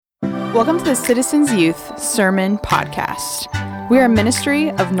Welcome to the Citizens Youth Sermon Podcast. We are a ministry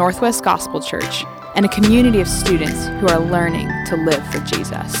of Northwest Gospel Church and a community of students who are learning to live for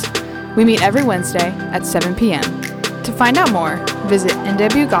Jesus. We meet every Wednesday at 7 p.m. To find out more, visit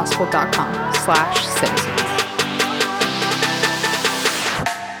nwgospel.com/citizens.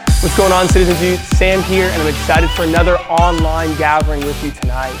 What's going on, Citizens Youth? Sam here, and I'm excited for another online gathering with you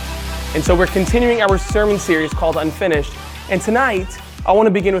tonight. And so we're continuing our sermon series called Unfinished, and tonight I want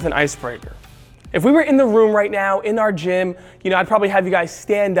to begin with an icebreaker. If we were in the room right now, in our gym, I'd probably have you guys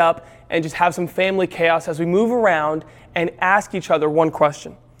stand up and just have some family chaos as we move around and ask each other one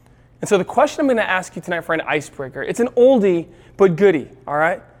question. And so the question I'm going to ask you tonight for an icebreaker, it's an oldie but goodie, all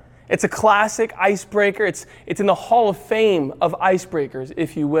right? It's a classic icebreaker. It's in the Hall of Fame of icebreakers,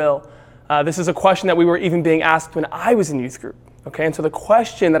 if you will. This is a question that we were even being asked when I was in youth group, okay? And so the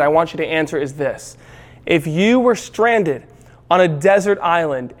question that I want you to answer is this. If you were stranded on a desert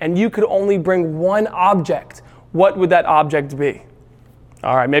island and you could only bring one object, what would that object be?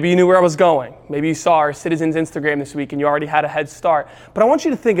 All right, maybe you knew where I was going. Maybe you saw our Citizens Instagram this week and you already had a head start. But I want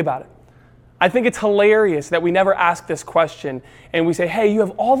you to think about it. I think it's hilarious that we never ask this question and we say, hey, you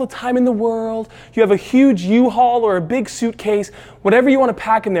have all the time in the world, you have a huge U-Haul or a big suitcase, whatever you want to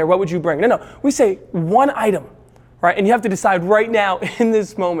pack in there, what would you bring? No, we say one item, right? And you have to decide right now in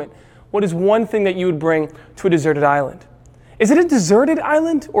this moment, what is one thing that you would bring to a deserted island? Is it a deserted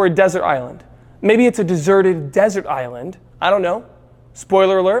island or a desert island? Maybe it's a deserted desert island. I don't know.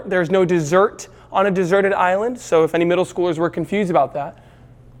 Spoiler alert, there's no dessert on a deserted island. So if any middle schoolers were confused about that,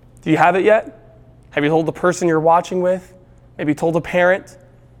 do you have it yet? Have you told the person you're watching with? Maybe told a parent?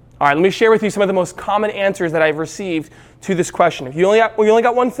 All right, let me share with you some of the most common answers that I've received to this question. If you only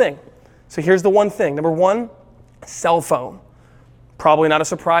got one thing. So here's the one thing. Number one, cell phone. Probably not a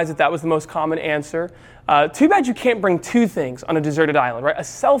surprise that was the most common answer. Too bad you can't bring two things on a deserted island, right? A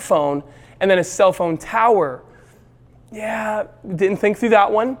cell phone and then a cell phone tower. Yeah, didn't think through that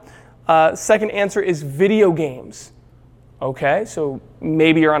one. Second answer is video games. Okay, so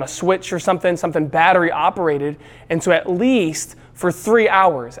maybe you're on a Switch or something battery operated, and so at least for 3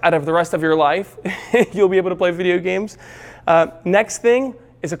 hours out of the rest of your life, you'll be able to play video games. Next thing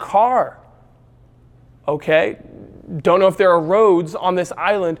is a car. Okay, don't know if there are roads on this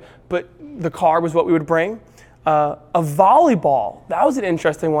island, but the car was what we would bring. A volleyball, that was an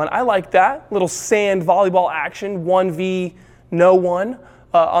interesting one. I like that. Little sand volleyball action, 1v no one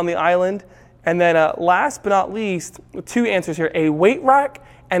on the island. And then last but not least, two answers here, a weight rack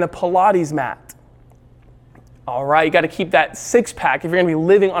and a Pilates mat. All right, you got to keep that six-pack if you're going to be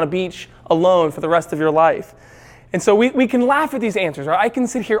living on a beach alone for the rest of your life. And so we can laugh at these answers, right? I can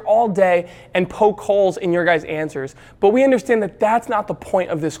sit here all day and poke holes in your guys' answers, but we understand that that's not the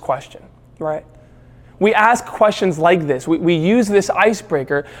point of this question, right? We ask questions like this. We use this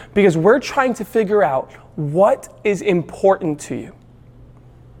icebreaker because we're trying to figure out what is important to you.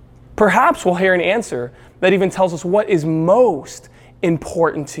 Perhaps we'll hear an answer that even tells us what is most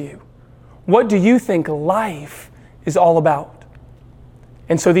important to you. What do you think life is all about?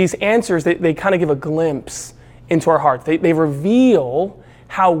 And so these answers, they kind of give a glimpse into our hearts. They reveal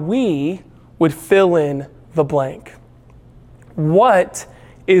how we would fill in the blank. What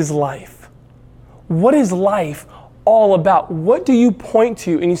is life? What is life all about? What do you point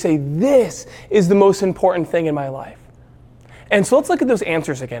to and you say, this is the most important thing in my life? And so let's look at those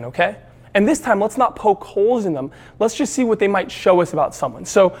answers again, okay? And this time, let's not poke holes in them. Let's just see what they might show us about someone.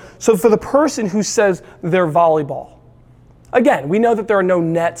 So for the person who says they're volleyball, again, we know that there are no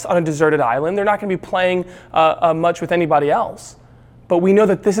nets on a deserted island. They're not going to be playing much with anybody else. But we know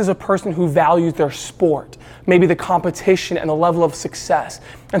that this is a person who values their sport, maybe the competition and the level of success.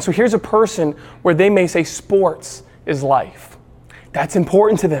 And so here's a person where they may say sports is life. That's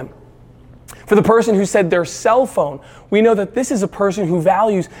important to them. For the person who said their cell phone, we know that this is a person who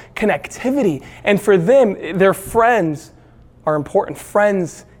values connectivity. And for them, their friends are important.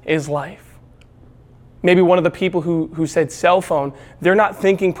 Friends is life. Maybe one of the people who said cell phone, they're not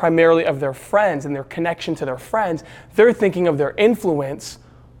thinking primarily of their friends and their connection to their friends. They're thinking of their influence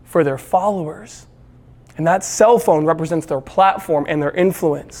for their followers. And that cell phone represents their platform and their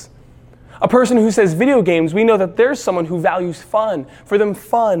influence. A person who says video games, we know that there's someone who values fun. For them,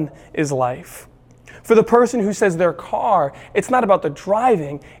 fun is life. For the person who says their car, it's not about the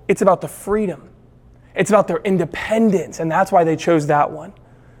driving, it's about the freedom. It's about their independence, and that's why they chose that one.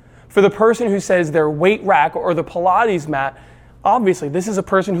 For the person who says their weight rack or the Pilates mat, obviously this is a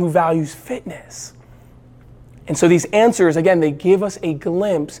person who values fitness. And so these answers, again, they give us a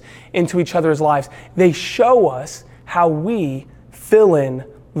glimpse into each other's lives. They show us how we fill in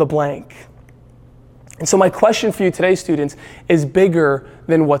the blank. And so my question for you today, students, is bigger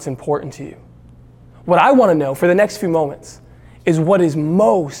than what's important to you. What I want to know for the next few moments is what is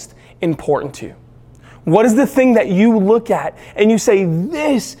most important to you. What is the thing that you look at and you say,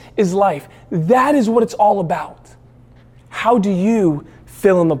 this is life? That is what it's all about. How do you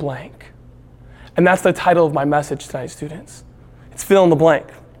fill in the blank? And that's the title of my message tonight, students. It's fill in the blank.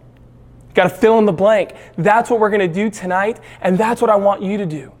 You got to fill in the blank. That's what we're going to do tonight, and that's what I want you to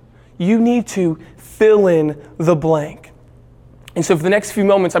do. You need to fill in the blank. And so for the next few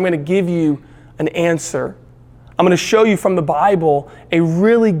moments, I'm going to give you an answer. I'm going to show you from the Bible a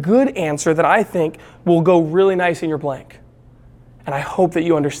really good answer that I think will go really nice in your blank. And I hope that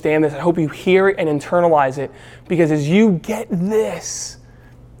you understand this. I hope you hear it and internalize it, because as you get this,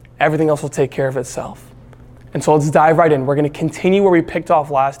 everything else will take care of itself. And so let's dive right in. We're going to continue where we dropped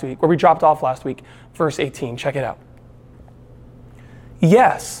off last week, verse 18. Check it out.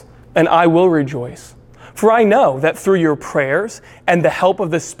 Yes, and I will rejoice. For I know that through your prayers and the help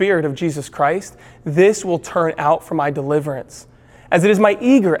of the Spirit of Jesus Christ, this will turn out for my deliverance, as it is my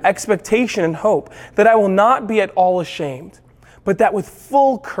eager expectation and hope that I will not be at all ashamed, but that with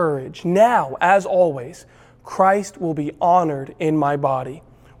full courage, now as always, Christ will be honored in my body,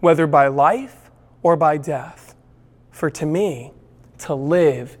 whether by life or by death. For to me, to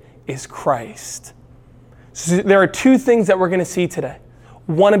live is Christ. So there are two things that we're going to see today.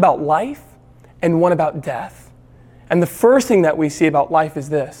 One about life and one about death. And the first thing that we see about life is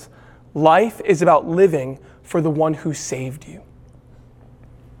this. Life is about living for the one who saved you.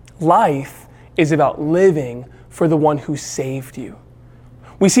 Life is about living for the one who saved you.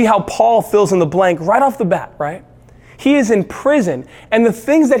 We see how Paul fills in the blank right off the bat, right? He is in prison, and the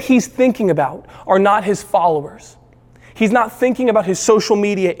things that he's thinking about are not his followers. He's not thinking about his social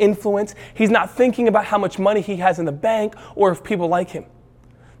media influence. He's not thinking about how much money he has in the bank or if people like him.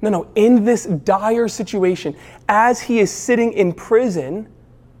 No, in this dire situation, as he is sitting in prison,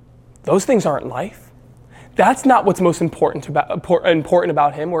 those things aren't life. That's not what's most important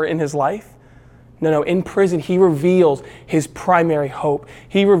about him or in his life. No, in prison, he reveals his primary hope.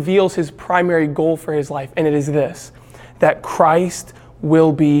 He reveals his primary goal for his life, and it is this, that Christ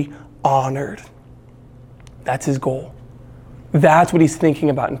will be honored. That's his goal. That's what he's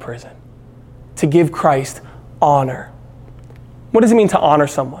thinking about in prison, to give Christ honor. What does it mean to honor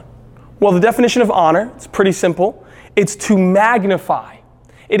someone? Well, the definition of honor, it's pretty simple. It's to magnify.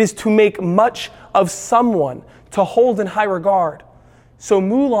 It is to make much of someone, to hold in high regard. So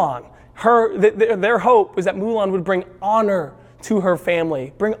Mulan, their hope was that Mulan would bring honor to her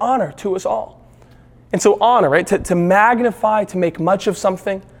family, bring honor to us all. And so honor, right? To magnify, to make much of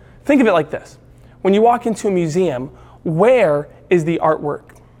something. Think of it like this. When you walk into a museum, where is the artwork?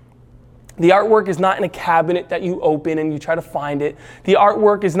 The artwork is not in a cabinet that you open and you try to find it. The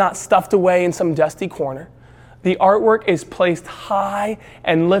artwork is not stuffed away in some dusty corner. The artwork is placed high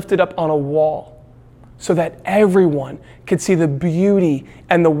and lifted up on a wall so that everyone could see the beauty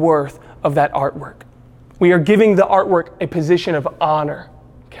and the worth of that artwork. We are giving the artwork a position of honor,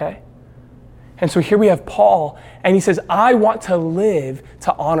 okay? And so here we have Paul, and he says, I want to live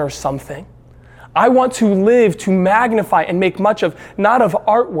to honor something. I want to live to magnify and make much of, not of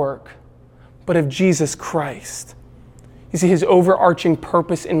artwork, but of Jesus Christ. You see, his overarching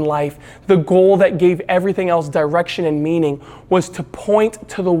purpose in life, the goal that gave everything else direction and meaning, was to point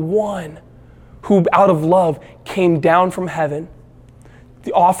to the one who, out of love, came down from heaven,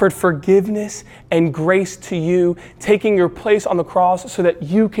 offered forgiveness and grace to you, taking your place on the cross so that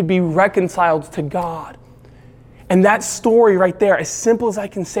you could be reconciled to God. And that story right there, as simple as I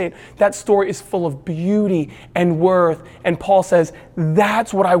can say it, that story is full of beauty and worth. And Paul says,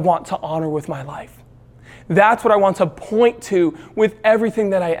 that's what I want to honor with my life. That's what I want to point to with everything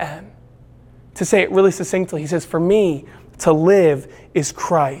that I am. To say it really succinctly, he says, for me, to live is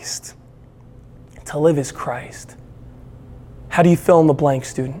Christ. To live is Christ. How do you fill in the blank,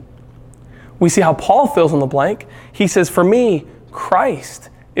 student? We see how Paul fills in the blank. He says, for me, Christ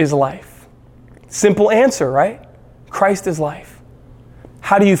is life. Simple answer, right? Christ is life.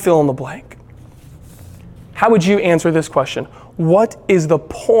 How do you fill in the blank? How would you answer this question? What is the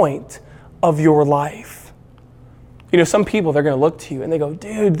point of your life? You know, some people, they're going to look to you and they go,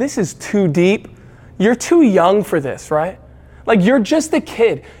 dude, this is too deep. You're too young for this, right? Like, you're just a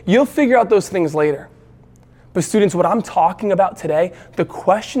kid. You'll figure out those things later. But students, what I'm talking about today, the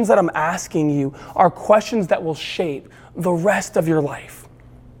questions that I'm asking you are questions that will shape the rest of your life.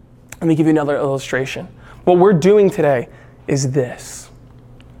 Let me give you another illustration. What we're doing today is this.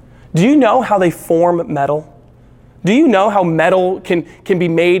 Do you know how they form metal? Do you know how metal can be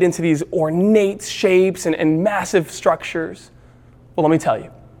made into these ornate shapes and massive structures? Well, let me tell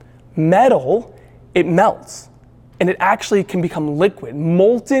you. Metal it melts and it actually can become liquid,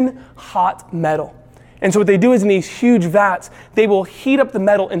 molten hot metal. And so what they do is in these huge vats, they will heat up the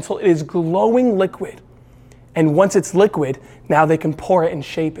metal until it is glowing liquid. And once it's liquid, now they can pour it and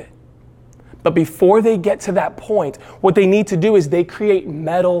shape it. But before they get to that point, what they need to do is they create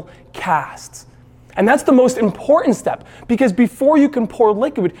metal casts. And that's the most important step, because before you can pour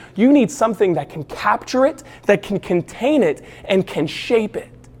liquid, you need something that can capture it, that can contain it, and can shape it.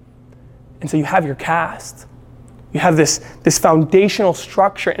 And so you have your cast. You have this foundational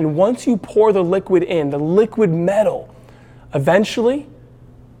structure, and once you pour the liquid in, the liquid metal, eventually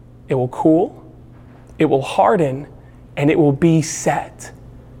it will cool, it will harden, and it will be set.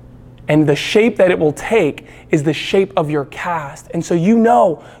 And the shape that it will take is the shape of your cast. And so you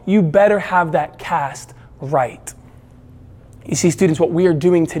know you better have that cast right. You see, students, what we are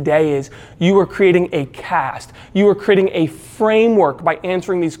doing today is you are creating a cast. You are creating a framework by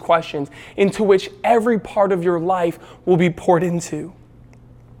answering these questions into which every part of your life will be poured into.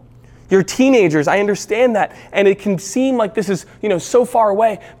 You're teenagers, I understand that, and it can seem like this is, so far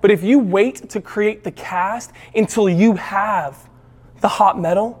away, but if you wait to create the cast until you have the hot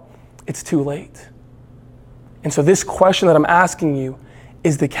metal, it's too late. And so this question that I'm asking you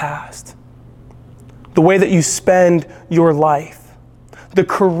is the cast. The way that you spend your life, the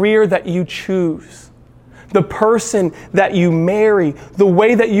career that you choose, the person that you marry, the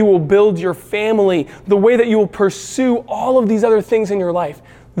way that you will build your family, the way that you will pursue all of these other things in your life,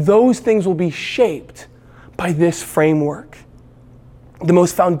 those things will be shaped by this framework. The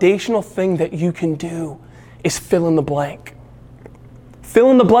most foundational thing that you can do is fill in the blank. Fill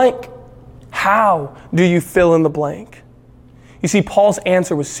in the blank. How do you fill in the blank? You see, Paul's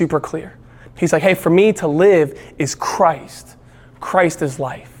answer was super clear. He's like, hey, for me to live is Christ. Christ is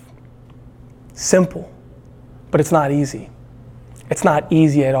life. Simple, but it's not easy. It's not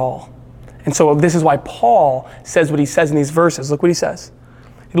easy at all. And so this is why Paul says what he says in these verses. Look what he says.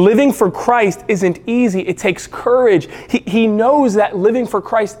 Living for Christ isn't easy. It takes courage. He knows that living for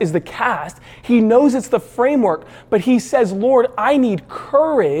Christ is the cast. He knows it's the framework, but he says, Lord, I need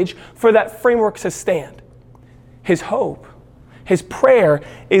courage for that framework to stand. His hope, his prayer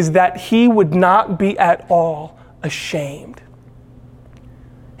is that he would not be at all ashamed.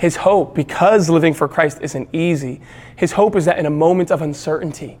 His hope, because living for Christ isn't easy, his hope is that in a moment of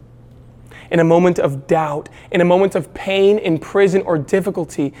uncertainty, in a moment of doubt, in a moment of pain, in prison or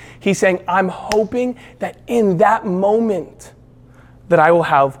difficulty, he's saying, I'm hoping that in that moment that I will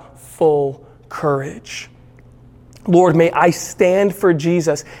have full courage. Lord, may I stand for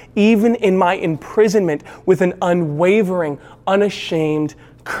Jesus, even in my imprisonment, with an unwavering, unashamed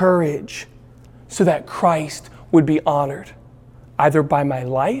courage, so that Christ would be honored, either by my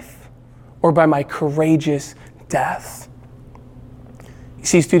life or by my courageous death. You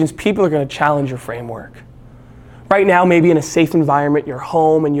see, students, people are going to challenge your framework. Right now, maybe in a safe environment, you're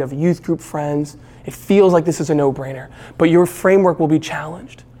home and you have youth group friends. It feels like this is a no-brainer, but your framework will be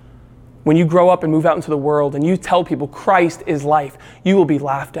challenged. When you grow up and move out into the world and you tell people Christ is life, you will be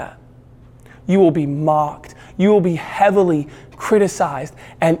laughed at. You will be mocked. You will be heavily criticized.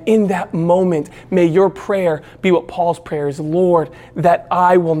 And in that moment, may your prayer be what Paul's prayer is, Lord, that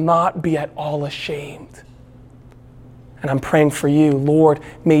I will not be at all ashamed. And I'm praying for you, Lord,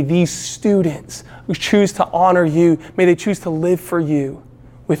 may these students who choose to honor you, may they choose to live for you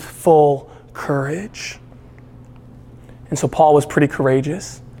with full courage. And so Paul was pretty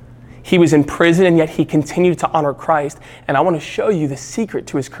courageous. He was in prison, and yet he continued to honor Christ. And I want to show you the secret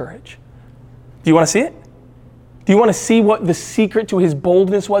to his courage. Do you want to see it? Do you want to see what the secret to his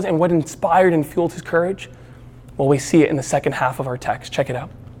boldness was and what inspired and fueled his courage? Well, we see it in the second half of our text. Check it out.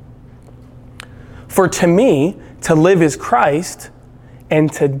 For to me, to live is Christ,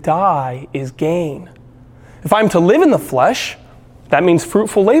 and to die is gain. If I'm to live in the flesh, that means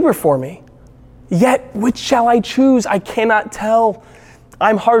fruitful labor for me. Yet, which shall I choose? I cannot tell.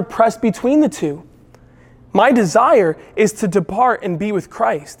 I'm hard pressed between the two. My desire is to depart and be with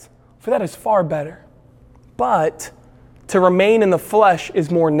Christ, for that is far better. But to remain in the flesh is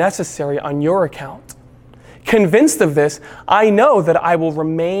more necessary on your account. Convinced of this, I know that I will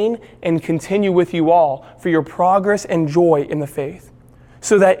remain and continue with you all for your progress and joy in the faith,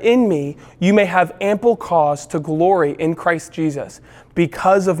 so that in me you may have ample cause to glory in Christ Jesus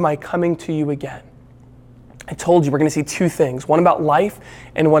because of my coming to you again. I told you we're going to see two things, one about life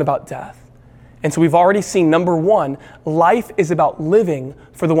and one about death. And so we've already seen, number one, life is about living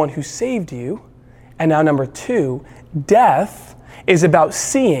for the one who saved you. And now number two, death is about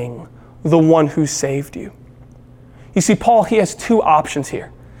seeing the one who saved you. You see, Paul, he has two options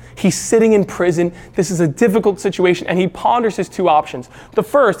here. He's sitting in prison. This is a difficult situation, and he ponders his two options. The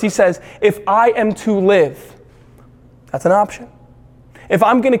first, he says, if I am to live, that's an option. If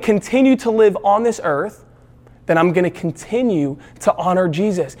I'm going to continue to live on this earth, then I'm going to continue to honor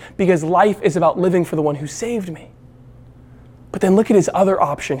Jesus, because life is about living for the one who saved me. But then look at his other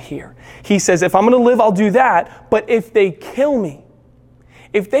option here. He says, if I'm going to live, I'll do that. But if they kill me,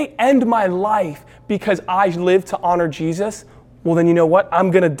 if they end my life because I live to honor Jesus, well, then you know what?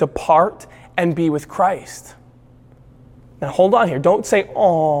 I'm going to depart and be with Christ. Now, hold on here. Don't say,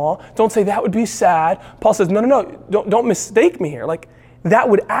 aw. Don't say that would be sad. Paul says, no. Don't mistake me here. Like, that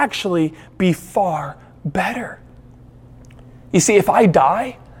would actually be far better. You see, if I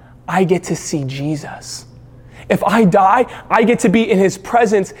die, I get to see Jesus. If I die, I get to be in his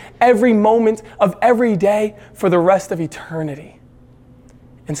presence every moment of every day for the rest of eternity.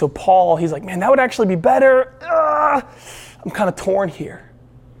 And so Paul, he's like, man, that would actually be better. I'm kind of torn here.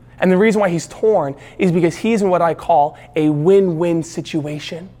 And the reason why he's torn is because he's in what I call a win-win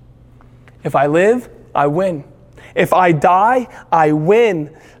situation. If I live, I win. If I die, I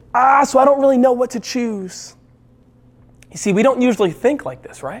win. So I don't really know what to choose. You see, we don't usually think like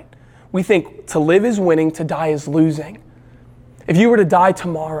this, right? We think to live is winning, to die is losing. If you were to die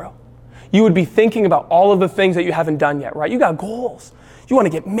tomorrow, you would be thinking about all of the things that you haven't done yet, right? You got goals. You want to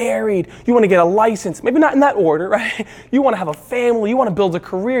get married. You want to get a license. Maybe not in that order, right? You want to have a family. You want to build a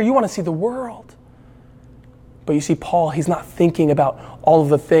career. You want to see the world. But you see, Paul, he's not thinking about all of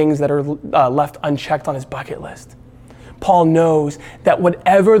the things that are left unchecked on his bucket list. Paul knows that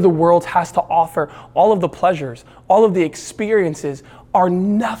whatever the world has to offer, all of the pleasures, all of the experiences are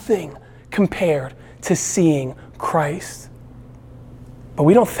nothing compared to seeing Christ. But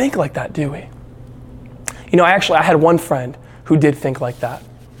we don't think like that, do we? You know, I had one friend who did think like that.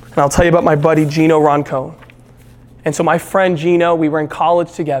 And I'll tell you about my buddy Gino Roncone. And so my friend Gino, we were in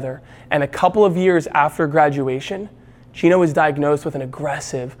college together, and a couple of years after graduation, Gino was diagnosed with an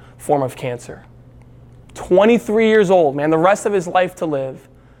aggressive form of cancer. 23 years old, man, the rest of his life to live,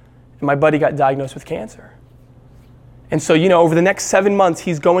 and my buddy got diagnosed with cancer. And so, over the next 7 months,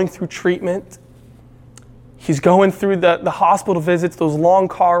 he's going through treatment. He's going through the hospital visits, those long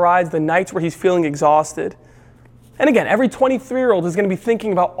car rides, the nights where he's feeling exhausted. And again, every 23-year-old is going to be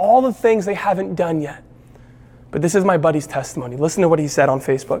thinking about all the things they haven't done yet. But this is my buddy's testimony. Listen to what he said on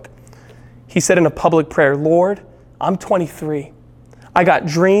Facebook. He said in a public prayer, Lord, I'm 23. I got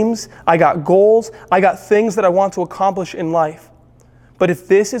dreams, I got goals, I got things that I want to accomplish in life. But if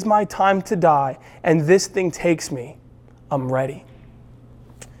this is my time to die and this thing takes me, I'm ready.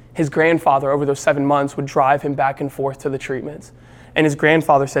 His grandfather over those 7 months would drive him back and forth to the treatments. And his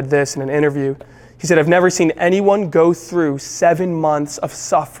grandfather said this in an interview. He said, I've never seen anyone go through 7 months of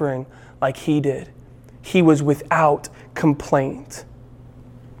suffering like he did. He was without complaint.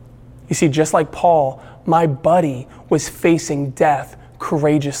 You see, just like Paul, my buddy was facing death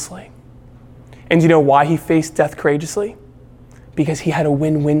courageously. And you know why he faced death courageously? Because he had a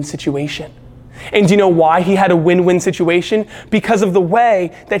win-win situation. And do you know why he had a win-win situation? Because of the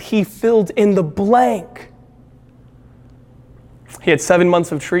way that he filled in the blank. He had 7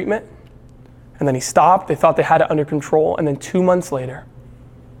 months of treatment, and then he stopped. They thought they had it under control, and then 2 months later,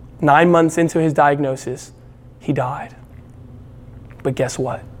 9 months into his diagnosis, he died. But guess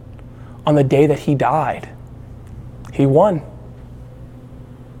what? On the day that he died, he won.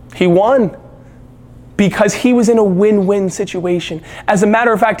 He won. Because he was in a win-win situation. As a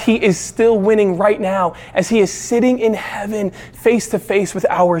matter of fact, he is still winning right now as he is sitting in heaven face to face with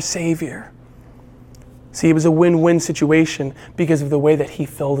our Savior. See, it was a win-win situation because of the way that he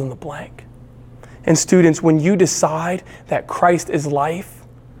filled in the blank. And students, when you decide that Christ is life,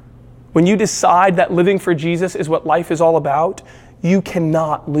 when you decide that living for Jesus is what life is all about, you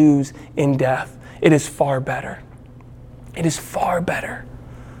cannot lose in death. It is far better. It is far better.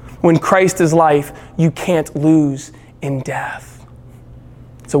 When Christ is life, you can't lose in death.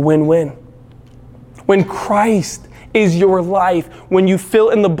 It's a win-win. When Christ is your life, when you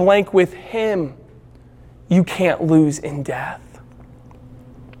fill in the blank with Him, you can't lose in death.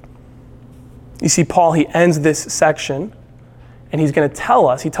 You see, Paul, he ends this section, and he's going to tell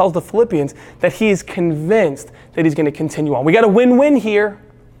us, he tells the Philippians, that he is convinced that he's going to continue on. We got a win-win here.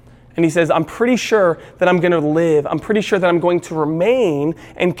 And he says, I'm pretty sure that I'm going to live. I'm pretty sure that I'm going to remain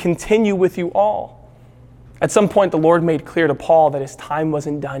and continue with you all. At some point, the Lord made clear to Paul that his time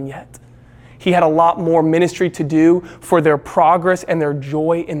wasn't done yet. He had a lot more ministry to do for their progress and their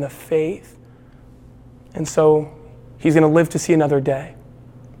joy in the faith. And so he's going to live to see another day.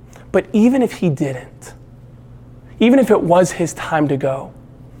 But even if he didn't, even if it was his time to go,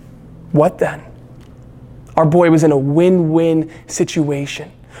 what then? Our boy was in a win-win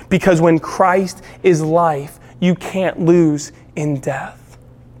situation. Because when Christ is life, you can't lose in death.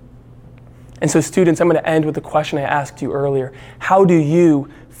 And so students, I'm going to end with the question I asked you earlier. How do you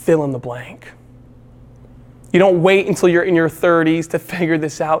fill in the blank? You don't wait until you're in your 30s to figure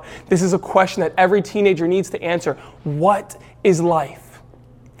this out. This is a question that every teenager needs to answer. What is life?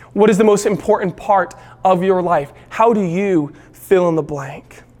 What is the most important part of your life? How do you fill in the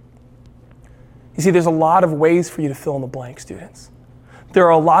blank? You see, there's a lot of ways for you to fill in the blank, students. There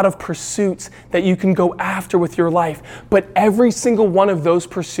are a lot of pursuits that you can go after with your life, but every single one of those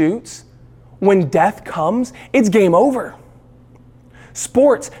pursuits, when death comes, it's game over.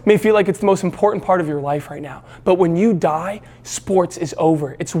 Sports may feel like it's the most important part of your life right now, but when you die, sports is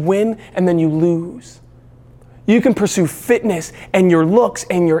over. It's win and then you lose. You can pursue fitness and your looks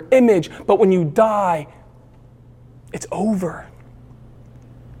and your image, but when you die, it's over.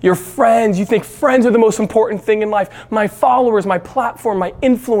 Your friends, you think friends are the most important thing in life. My followers, my platform, my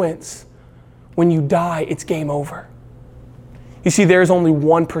influence. When you die, it's game over. You see, there's only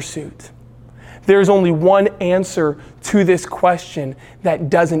one pursuit. There's only one answer to this question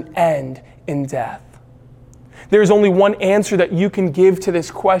that doesn't end in death. There's only one answer that you can give to this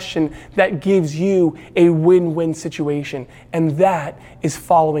question that gives you a win-win situation, and that is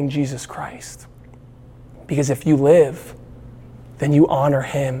following Jesus Christ. Because if you live, then you honor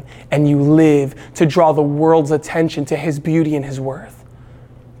him and you live to draw the world's attention to his beauty and his worth.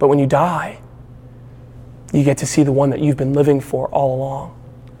 But when you die, you get to see the one that you've been living for all along.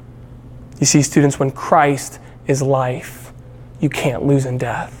 You see, students, when Christ is life, you can't lose in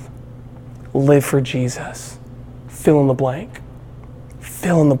death. Live for Jesus. Fill in the blank.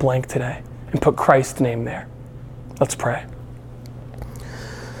 Fill in the blank today and put Christ's name there. Let's pray.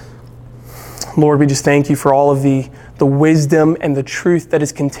 Lord, we just thank you for all of the wisdom and the truth that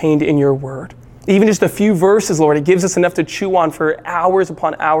is contained in your word. Even just a few verses, Lord, it gives us enough to chew on for hours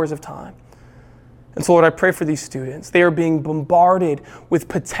upon hours of time. And so, Lord, I pray for these students. They are being bombarded with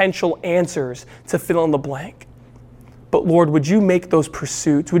potential answers to fill in the blank. But Lord, would you make those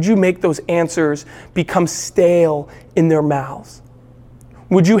pursuits, would you make those answers become stale in their mouths?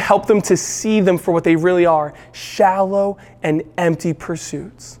 Would you help them to see them for what they really are, shallow and empty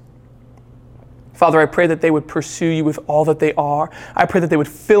pursuits? Father, I pray that they would pursue you with all that they are. I pray that they would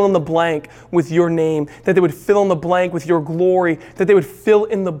fill in the blank with your name, that they would fill in the blank with your glory, that they would fill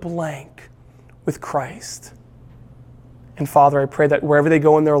in the blank with Christ. And Father, I pray that wherever they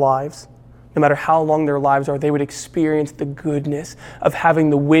go in their lives, no matter how long their lives are, they would experience the goodness of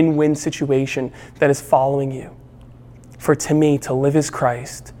having the win-win situation that is following you. For to me, to live is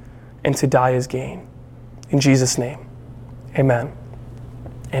Christ and to die is gain. In Jesus' name, amen.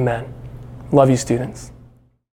 Amen. Love you, students.